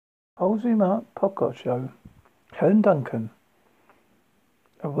Ozima podcast show. Helen Duncan,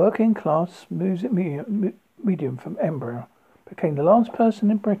 a working class music medium from Edinburgh, became the last person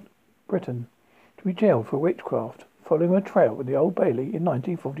in Britain to be jailed for witchcraft following a trial at the Old Bailey in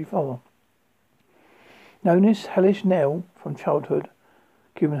 1944. Known as Hellish Nell from childhood,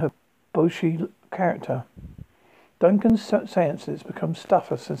 given her Boshi character, Duncan's seances become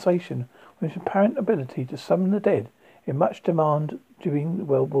stuff of sensation with his apparent ability to summon the dead in much demand during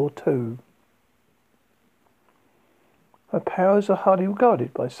World War II. Her powers are highly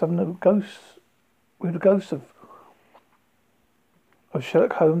regarded by some of the ghosts, with the ghosts of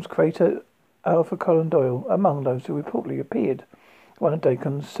Sherlock Holmes creator Arthur Conan Doyle among those who reportedly appeared at one of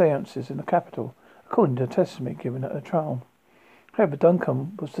Duncan's seances in the capital, according to testimony given at a trial. However,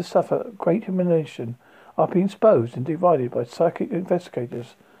 Duncan was to suffer great humiliation after being exposed and derided by psychic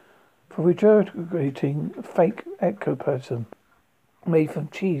investigators for regurgitating fake ectoplasm made from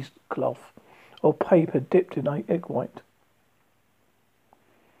cheesecloth or paper dipped in egg white.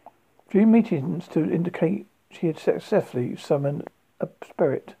 Few meetings to indicate she had successfully summoned a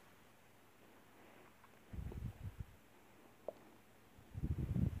spirit.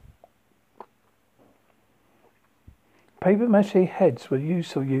 Paper mache heads were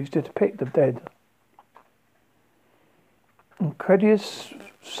used to depict the dead. Incredulous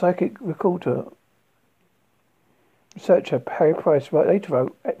psychic researcher Harry Price later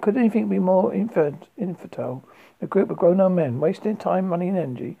wrote, "Could anything be more infantile? A group of grown-up men wasting time, money and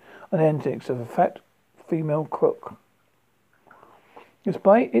energy on the antics of a fat female crook."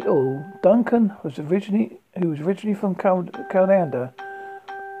 Despite it all, Duncan, who was originally from Caldander,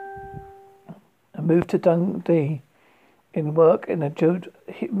 and moved to Dundee in work in a Judd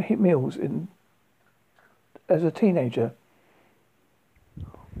Mills as a teenager.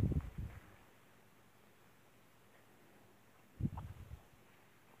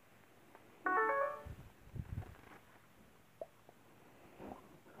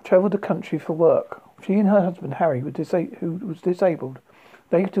 Travelled the country for work. She and her husband Harry, who was disabled,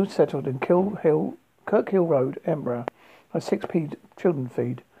 later settled in Kirkhill Road, Edinburgh, a 6p children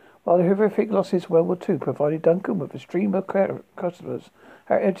feed. While the horrific losses of World War II provided Duncan with a stream of customers,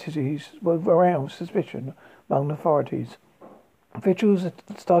 her entities were aroused suspicion among the authorities. Officials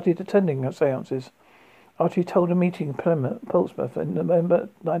started attending her seances after he told a meeting in Portsmouth in November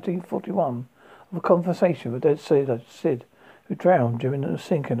 1941 of a conversation with dead Sid, who drowned during the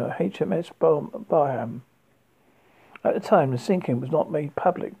sinking of HMS Barham. At the time, the sinking was not made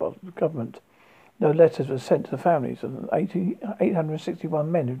public by the government. No letters were sent to the families of the 861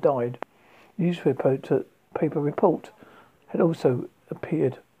 men who died. The newspaper report had also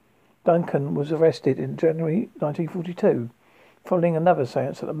appeared. Duncan was arrested in January 1942, following another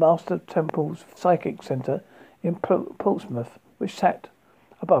seance at the Master Temple's Psychic Centre in Portsmouth, which sat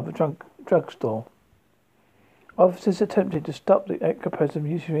above a drugstore. Officers attempted to stop the ectoplasm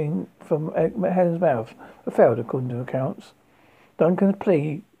issuing from Helen's mouth, but failed, according to accounts. Duncan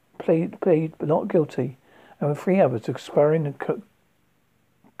pleaded but not guilty, and with 3 others aspiring to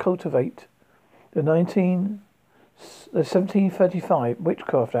cultivate the 1735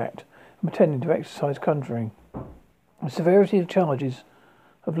 Witchcraft Act and pretending to exercise conjuring. The severity of charges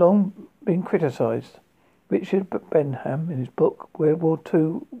have long been criticised. Richard Benham, in his book Weird World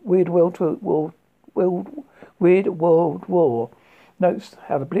War, notes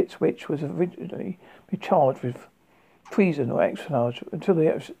how the Blitz Witch was originally be charged with treason or espionage until the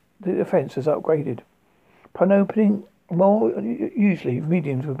offence was upgraded. Upon opening, more usually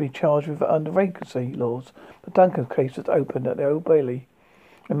mediums would be charged with under vacancy laws, but Duncan's case was opened at the Old Bailey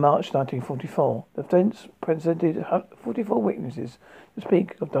in March 1944. The defence presented 44 witnesses to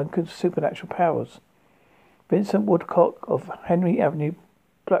speak of Duncan's supernatural powers. Vincent Woodcock of Henry Avenue,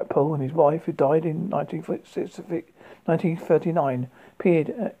 Blackpool, and his wife, who died in 1939, appeared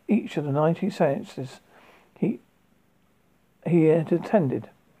at each of the 90 seances he had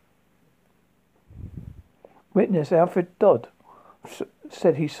attended. Witness Alfred Dodd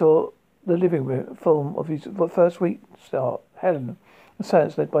said he saw the living room film of his first week star, Helen, a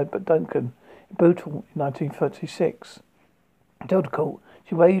seance led by Duncan in Bootle in 1936. Dodd called,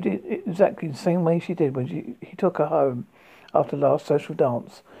 she waved it exactly the same way she did when he took her home after the last social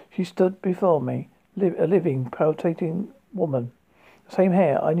dance. She stood before me, a living, palpitating woman. The same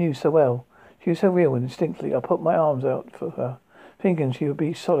hair I knew so well. She was so real and instinctively I put my arms out for her, thinking she would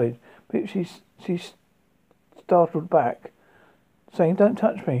be solid, but she startled back, saying, "Don't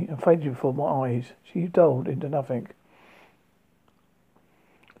touch me," and faded before my eyes. She dulled into nothing.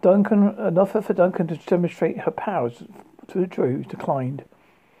 An offer for Duncan to demonstrate her powers to the Drew declined.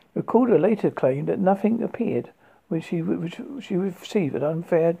 The recorder later claimed that nothing appeared which she received an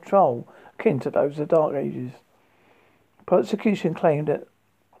unfair trial akin to those of the Dark Ages. Prosecution claimed that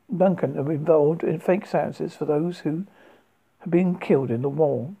Duncan had been involved in fake sentences for those who had been killed in the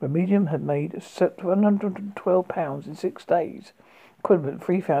war. The medium had made £112 in 6 days, equivalent to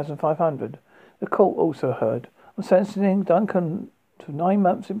 $3,500. The court also heard on sentencing Duncan to 9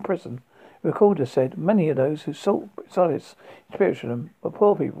 months in prison. The recorder said many of those who sought solace in spiritualism were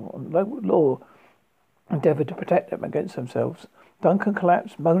poor people, and local law endeavoured to protect them against themselves. Duncan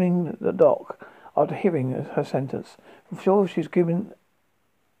collapsed, moaning at the dock after hearing her sentence. From sure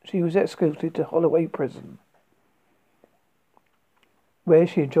she was executed to Holloway Prison, where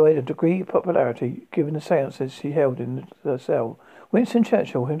she enjoyed a degree of popularity given the seances she held in her cell. Winston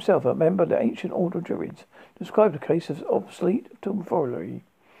Churchill, himself a member of the Ancient Order of Druids, described the case as obsolete tomfoolery.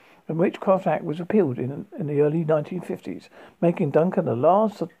 The Witchcraft Act was repealed in the early 1950s, making Duncan the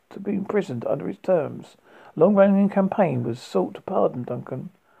last to be imprisoned under its terms. A long-running campaign was sought to pardon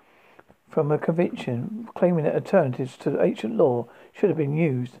Duncan from a conviction, claiming that alternatives to ancient law should have been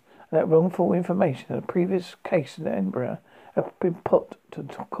used, and that wrongful information in a previous case in Edinburgh had been put to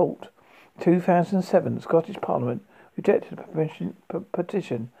court. In 2007, the Scottish Parliament rejected a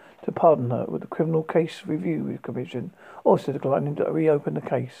petition to pardon her, with the Criminal Case Review Commission also declining to reopen the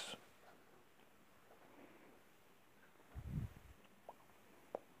case.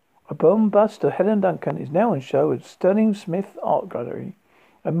 A bronze bust of Helen Duncan is now on show at Sterling Smith Art Gallery,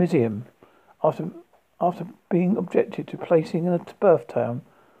 a museum, after being objected to placing in the birth town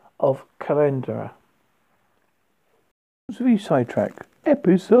of Calendra. We sidetrack.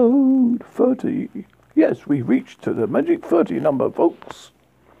 Episode 30. Yes, we reached to the magic 30 number, folks.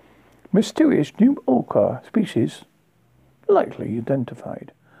 Mysterious new orca species likely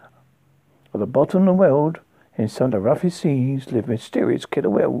identified. At the bottom of the world, in some of the roughest seas, live mysterious killer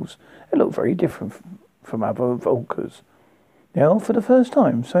whales that look very different from other orcas. Now, for the first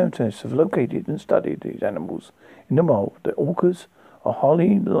time, scientists have located and studied these animals in the wild. The orcas are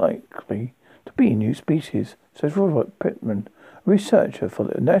highly likely to be a new species, says Robert Pittman, a researcher for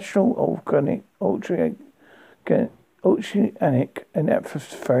the National Oceanic and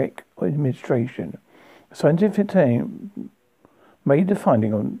Atmospheric Administration. The scientific team made the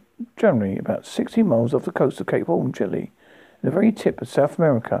finding on January about 60 miles off the coast of Cape Horn, Chile, in the very tip of South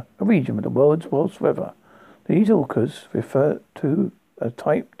America, a region with the world's worst weather. These orcas refer to a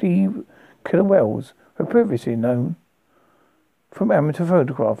type D killer whales were previously known from amateur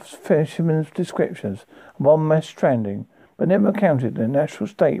photographs, fishermen's descriptions, and one mass stranding, but never counted in a natural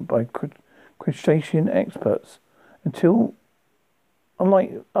state by crustacean experts until,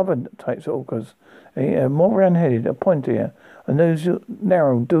 unlike other types of orcas, a more round-headed, a pointier, and those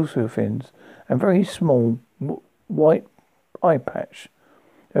narrow dorsal fins, and very small white eye patch.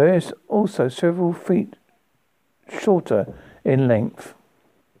 There is also several feet shorter in length.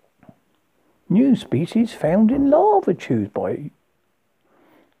 New species found in lava tubes by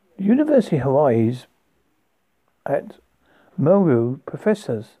University of Hawaii's at Maui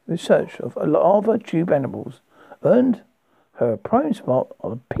professors research of lava tube animals earned her prime spot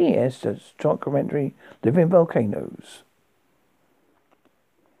on the PBS documentary Living Volcanoes.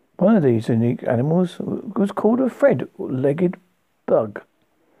 One of these unique animals was called a thread-legged bug.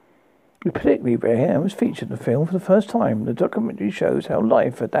 It was particularly rare and was featured in the film for the first time. The documentary shows how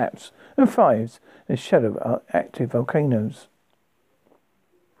life adapts and thrives in the shadow of active volcanoes.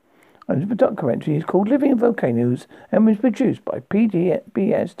 And the documentary is called Living Volcanoes and was produced by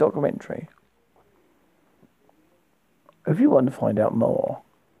PBS Documentary. If you want to find out more,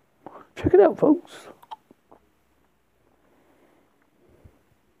 check it out, folks.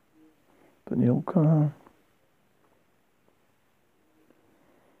 The Neil Carr.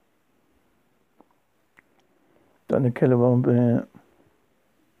 Done the killer one bit.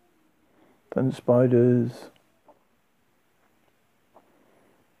 Done the spiders.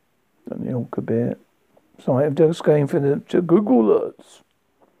 Done the orca bit. So I'm just going for the to Google alerts.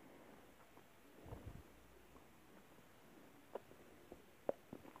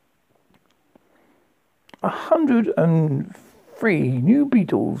 A 103 new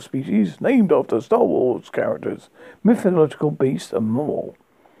beetle species named after Star Wars characters, mythological beasts, and more.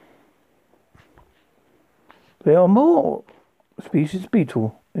 There are more species of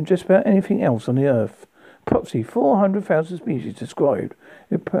beetle than just about anything else on the Earth. Approximately 400,000 species described,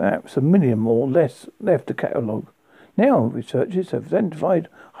 with perhaps 1 million more less left to catalogue. Now, researchers have identified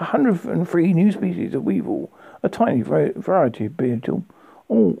 103 new species of weevil, a tiny variety of beetle,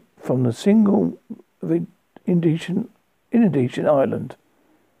 all from the single Indonesian island.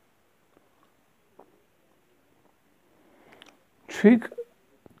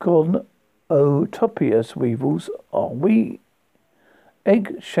 Trigonopsis Otopius weevils are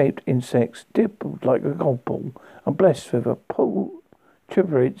egg-shaped insects dipped like a golf ball and blessed with a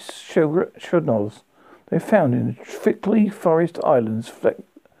pulchriid schnoz. They're found in the thickly forest islands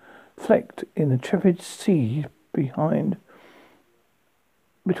flecked in the Trepid Sea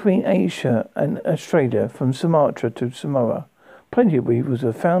between Asia and Australia, from Sumatra to Samoa. Plenty of weevils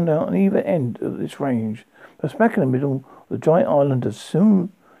are found out on either end of this range, but smack in the middle of the giant island of Sulawesi,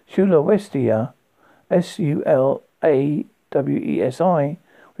 Sulawesi,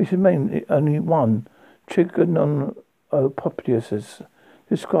 which is mainly only one Trigonopopulus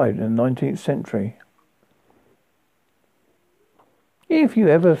described in the 19th century. If you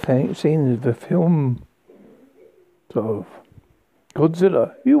ever seen the film of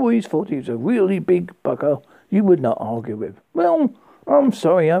Godzilla, you always thought he was a really big bugger you would not argue with. Well, I'm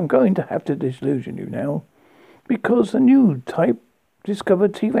sorry, I'm going to have to disillusion you now, because a new type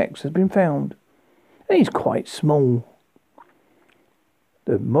discovered T-Rex has been found, and he's quite small.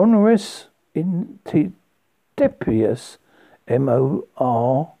 The Monoris intidepius,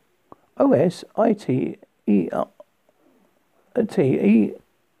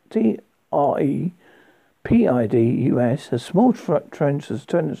 Morositepidus, a small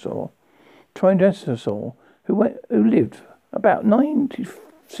tyrannosaur who lived about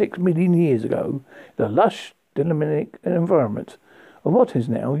 96 million years ago in the lush, dynamic environment of what is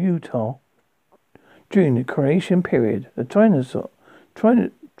now Utah. During the Cretaceous period, the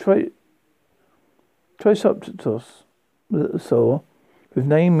Triceratops, whose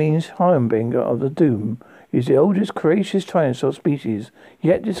name means Harbinger of the Doom, is the oldest Cretaceous dinosaur species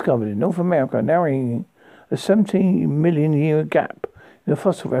yet discovered in North America, narrowing a 17 million year gap in the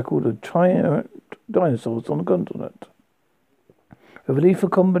fossil record of dinosaurs on the continent. With a lethal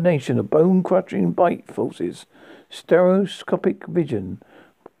combination of bone-crushing bite forces, stereoscopic vision,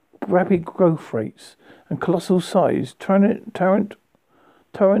 rapid growth rates, and colossal size, torrent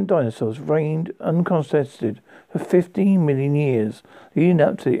dinosaurs reigned uncontested for 15 million years, leading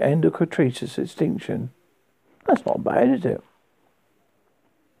up to the end of Cretaceous extinction. That's not bad, is it?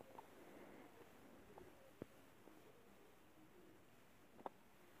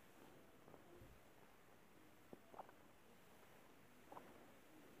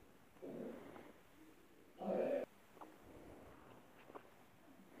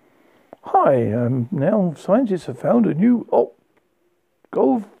 Hi, now scientists have found a new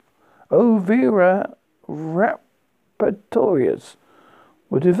Ovira rapatorius,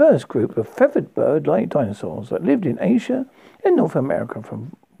 a diverse group of feathered bird-like dinosaurs that lived in Asia and North America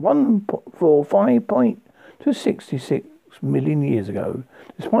from 145 to 66 million years ago.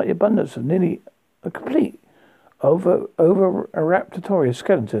 Despite the abundance of nearly a complete Oviraptorius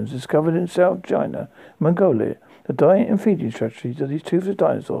skeletons discovered in South China, Mongolia, the diet and feeding strategies of these toothless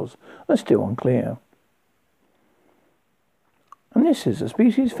dinosaurs are still unclear. And this is a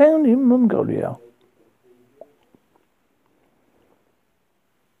species found in Mongolia.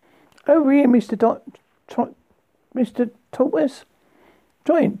 Over here, Mr. Tortoise.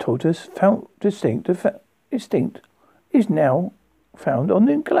 Giant tortoise, found distinct, is now found on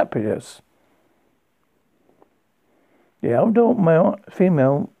the Galapagos. The adult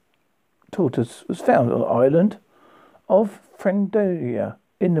female tortoise was found on the island of Frendonia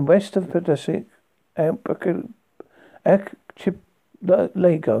in the west of Pacific archipelago.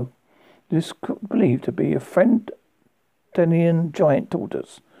 This is believed to be a Frendanian giant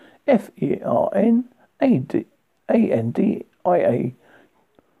tortoise, Fernandia,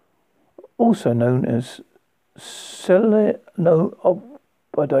 also known as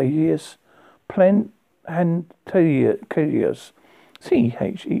Selenopodius planhanterius,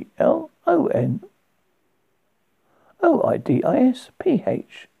 CHELONOPDIS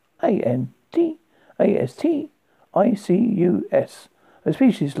A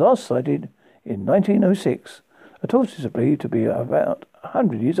species last sighted in 1906. The tortoise is believed to be about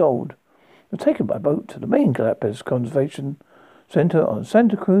 100 years old. It was taken by boat to the main Galapagos Conservation Center on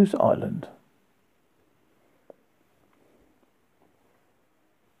Santa Cruz Island.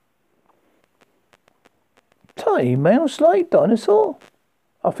 Tiny mouse-like dinosaur?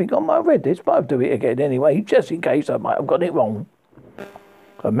 I think I might have read this, but I'll do it again anyway, just in case I might have got it wrong.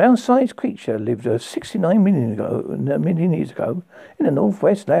 A mouse-sized creature lived 69 million years ago in the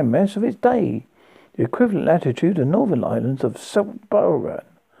northwest landmass of its day, the equivalent latitude of northern islands of Sub-Saharan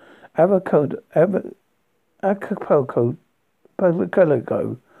Archipelago.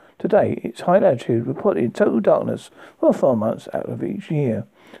 Today, its high latitude reported in total darkness for 4 months out of each year.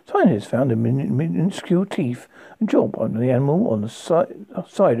 Scientists found a minuscule teeth and jawbone of the animal on the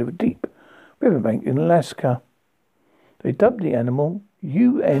side of a deep riverbank in Alaska. They dubbed the animal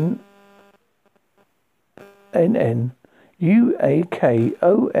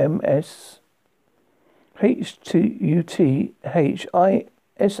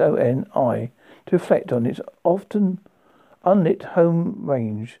UAKOMSHUTHISONI to reflect on its often unlit home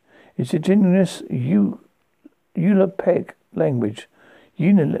range. Its indigenous Yulapeg language,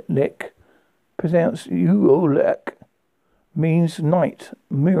 Unalek, pronounced Ulek, means night.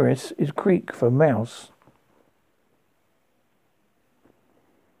 Muris is Greek for mouse.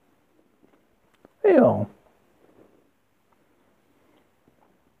 There you are.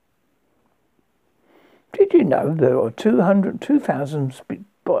 Did you know there are 2,000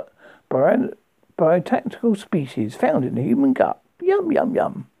 biotactical species found in the human gut? Yum, yum,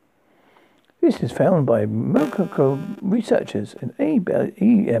 yum. This is found by medical researchers in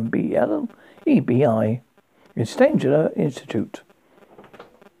EBI in Stanger Institute.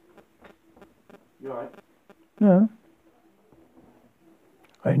 You alright? No.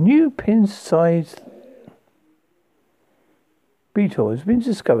 A new pin-sized beetle has been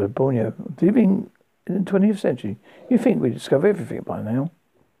discovered in Borneo, living in the 20th century. You think we discover everything by now?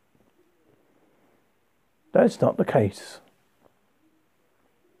 That's not the case.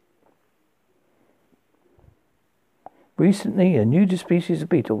 Recently, a new species of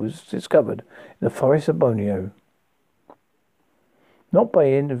beetle was discovered in the forest of Borneo. Not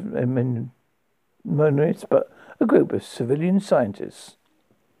by monarchs, but a group of civilian scientists.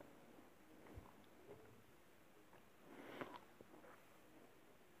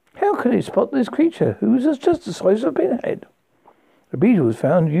 How could they spot this creature, who was just the size of a pinhead? The beetle was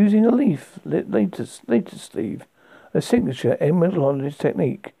found using a latest leaf, a signature entomologist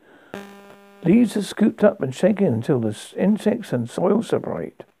technique. Leaves are scooped up and shaken until the insects and soil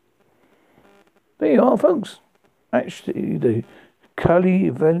separate. There you are, folks. Actually, the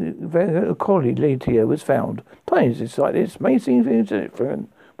Colli later was found. Times like this may seem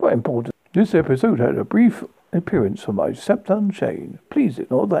different, but important. This episode had a brief appearance from my stepson Shane. Please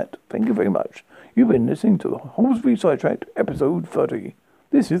ignore that. Thank you very much. You've been listening to Holmesby Sidetracked, episode 30.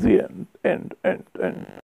 This is the end.